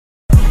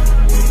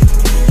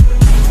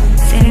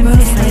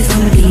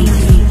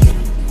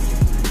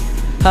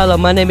Hello,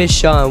 my name is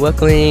Sean,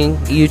 welcoming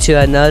you to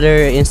another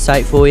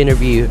insightful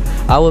interview.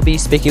 I will be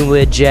speaking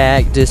with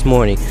Jack this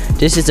morning.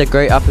 This is a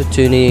great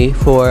opportunity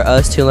for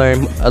us to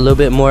learn a little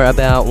bit more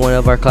about one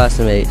of our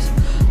classmates.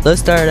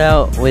 Let's start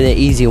out with an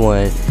easy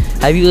one.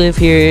 Have you lived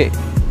here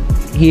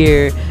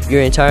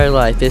your entire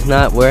life? If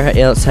not, where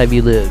else have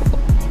you lived?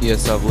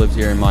 Yes, I've lived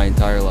here in my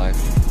entire life.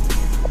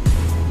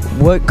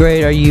 What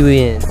grade are you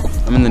in?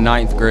 I'm in the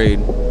 9th grade.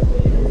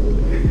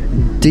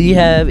 Do you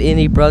have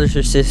any brothers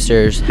or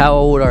sisters? How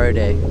old are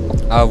they?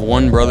 I have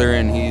one brother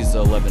and he's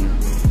 11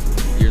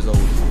 years old.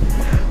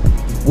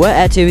 What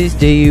activities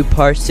do you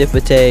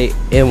participate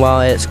in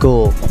while at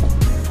school?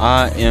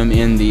 I am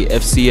in the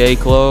FCA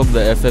club,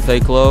 the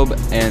FFA club,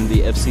 and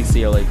the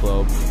FCCLA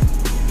club.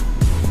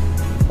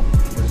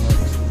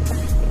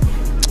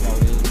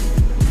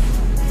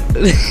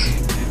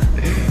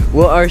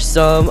 What are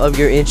some of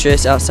your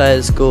interests outside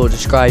of school?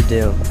 Describe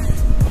them.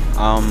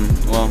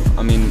 Well,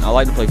 I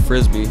like to play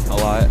Frisbee a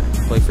lot.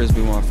 Play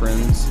Frisbee with my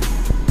friends.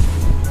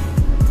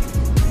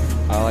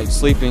 I like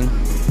sleeping,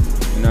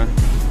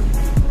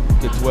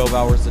 get 12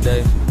 hours a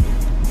day.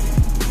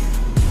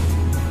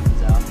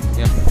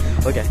 Yeah.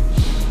 Okay.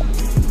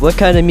 What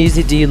kind of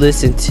music do you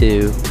listen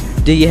to?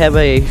 Do you have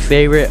a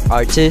favorite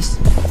artist?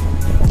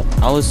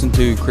 I listen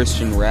to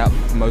Christian rap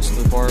most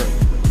of the part,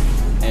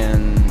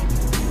 and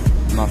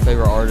my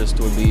favorite artist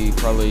would be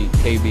probably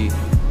KB.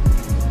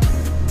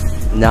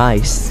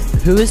 Nice.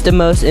 Who is the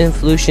most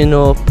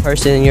influential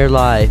person in your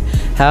life?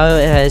 How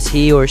has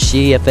he or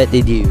she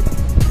affected you?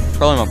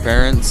 Probably my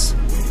parents,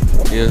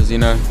 because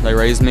they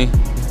raised me,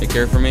 they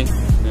care for me.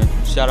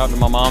 Yeah. Shout out to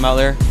my mom out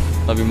there.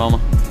 Love you, mama.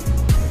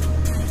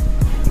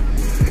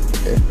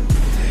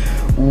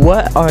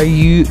 What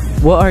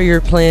are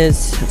your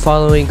plans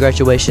following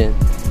graduation?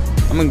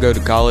 I'm gonna go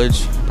to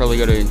college. Probably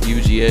go to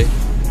UGA,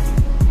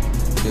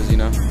 because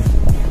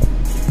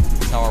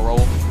that's how I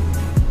roll.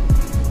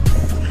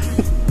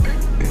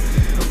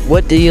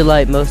 What do you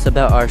like most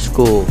about our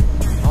school?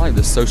 I like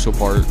the social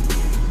part,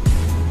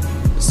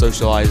 the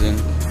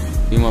socializing,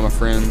 being with my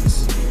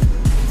friends.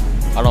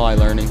 I don't like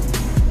learning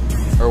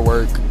or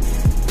work,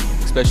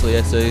 especially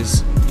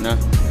essays,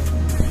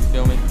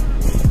 Feel me?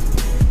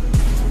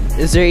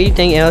 Is there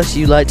anything else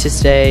you'd like to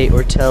say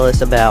or tell us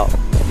about?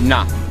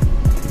 Nah.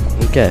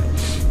 Okay.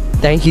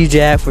 Thank you,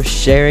 Jack, for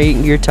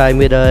sharing your time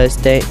with us.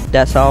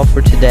 That's all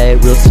for today.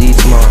 We'll see you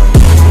tomorrow.